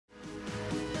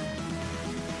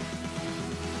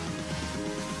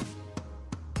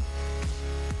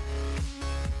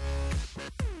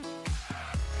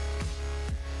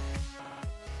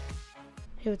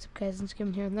Hey, what's up guys,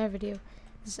 InstaGamin here in another video.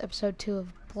 This is episode 2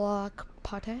 of Block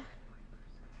Party.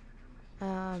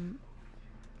 And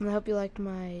I hope you liked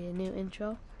my new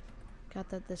intro. Got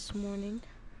that this morning.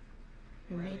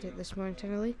 I made it this morning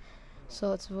technically. So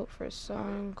let's vote for a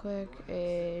song quick.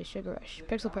 A Sugar Rush.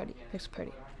 Pixel Party. Pixel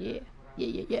Party. Yeah.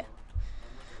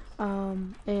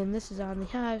 And this is on the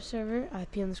Hive server.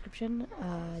 IP in the description.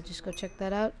 Just go check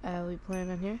that out. I'll be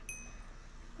playing on here.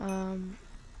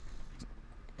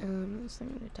 Let's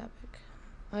think of a topic.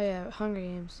 Oh yeah, Hunger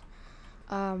Games.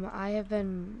 I have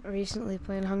been recently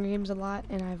playing Hunger Games a lot,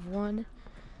 and I've won.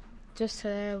 Just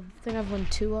today, I think I've won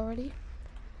 2 already.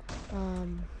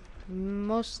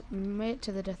 Made it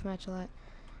to the deathmatch a lot.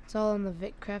 It's all on the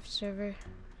VicCraft server.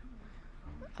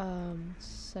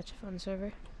 Such a fun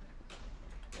server.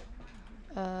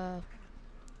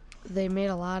 They made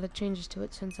a lot of changes to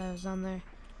it since I was on there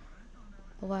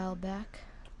a while back.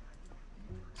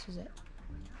 This is it.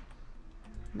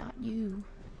 Not you,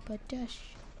 but Dash.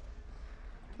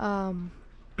 But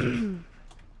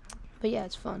yeah,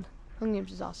 it's fun. Hunger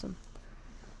Games is awesome.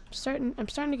 I'm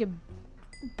starting to get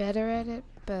better at it,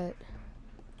 but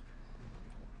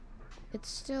it's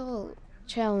still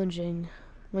challenging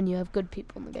when you have good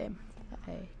people in the game.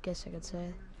 I guess I could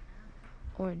say.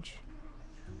 Orange.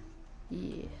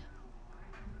 Yeah.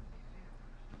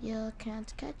 You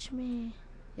can't catch me.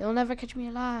 You'll never catch me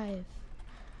alive.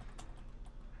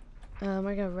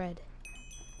 We're going red.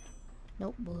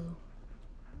 Nope, blue.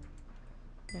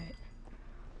 Alright.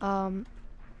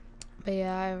 But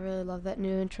yeah, I really love that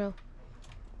new intro.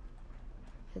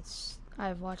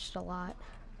 I've watched a lot.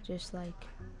 Just like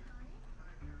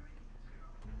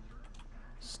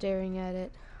staring at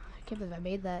it. I can't believe I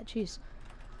made that. Jeez.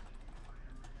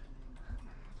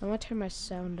 I'm gonna turn my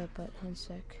sound up at 1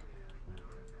 sec.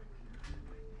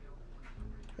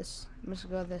 I'm just gonna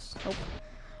go with this. Oh,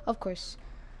 of course.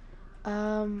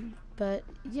 But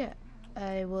yeah,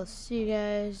 I will see you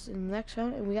guys in the next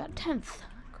round, and we got 10th.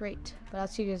 Great, but I'll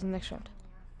see you guys in the next round.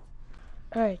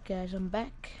 Alright guys, I'm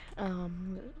back.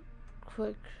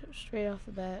 Quick, straight off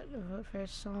the bat, vote for a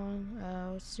song.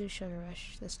 Let's do Sugar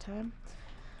Rush this time.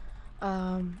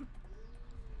 But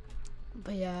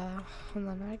yeah, hold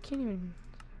on, I can't even,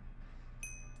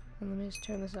 let me just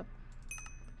turn this up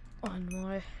on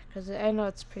more, because I know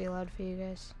it's pretty loud for you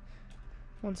guys.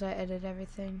 Once I edit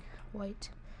everything white.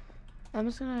 I'm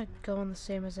just gonna go on the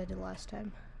same as I did last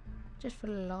time. Just for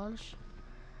lols.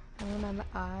 And then on the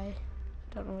I.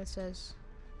 Don't know what it says.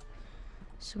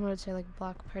 Someone would say like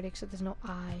Block Party, except there's no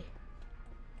I.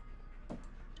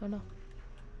 Don't know.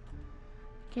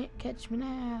 Can't catch me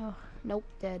now. Nope,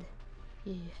 dead.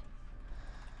 Yeah.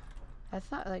 I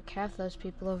thought like half those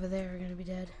people over there are gonna be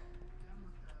dead.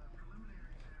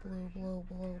 Blow.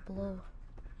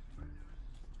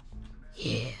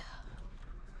 Yeah.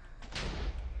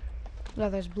 Oh,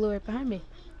 there's blue right behind me.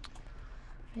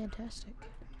 Fantastic.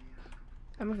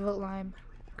 I'm gonna vote lime.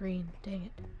 Green. Dang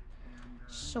it.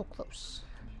 So close.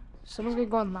 Someone's gonna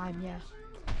go on lime, yeah.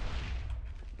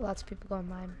 Lots of people go on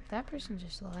lime. That person's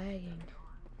just lagging.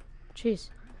 Jeez.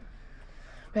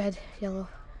 Red, yellow,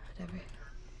 whatever.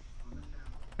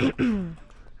 I'm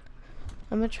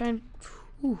gonna try and...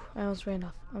 Ooh, I almost ran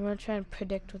off. I'm gonna try and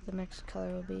predict what the next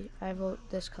color will be. I vote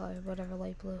this color, whatever,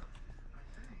 light blue.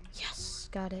 Yes,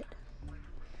 got it.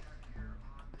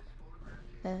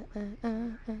 13.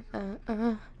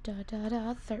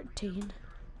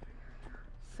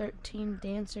 13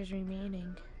 dancers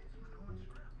remaining.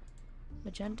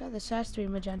 Magenta? This has to be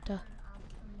magenta.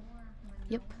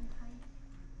 Yep.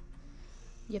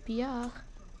 Yippee-yah.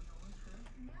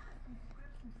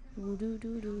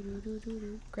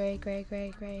 Gray.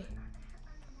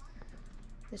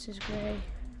 This is gray.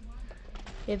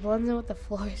 It blends in with the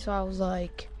floor, so I was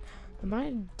like, am I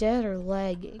dead or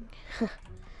lagging?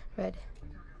 Red.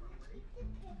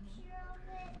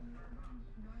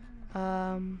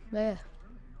 Yeah.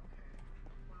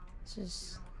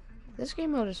 This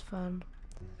game mode is fun.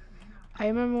 I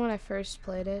remember when I first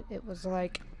played it, it was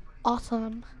like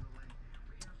awesome.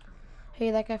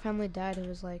 Hey, that guy finally died. It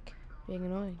was like being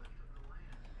annoying.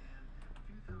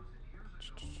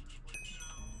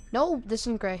 No, this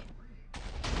isn't gray.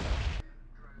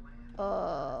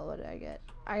 What did I get?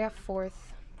 I got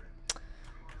 4th.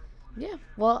 Yeah,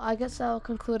 well, I guess I'll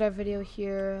conclude our video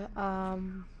here.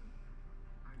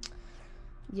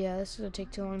 Yeah, this is gonna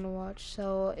take too long to watch.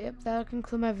 So, yep, that'll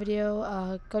conclude my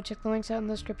video. Go check the links out in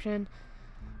the description.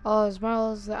 As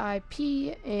well as the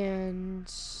IP,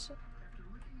 and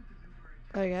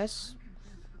I guess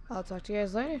I'll talk to you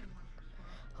guys later.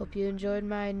 Hope you enjoyed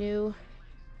my new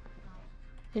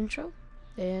intro.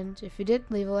 And if you did,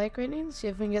 leave a like rating. See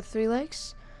if we can get 3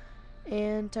 likes.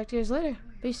 And talk to you guys later.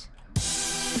 Peace.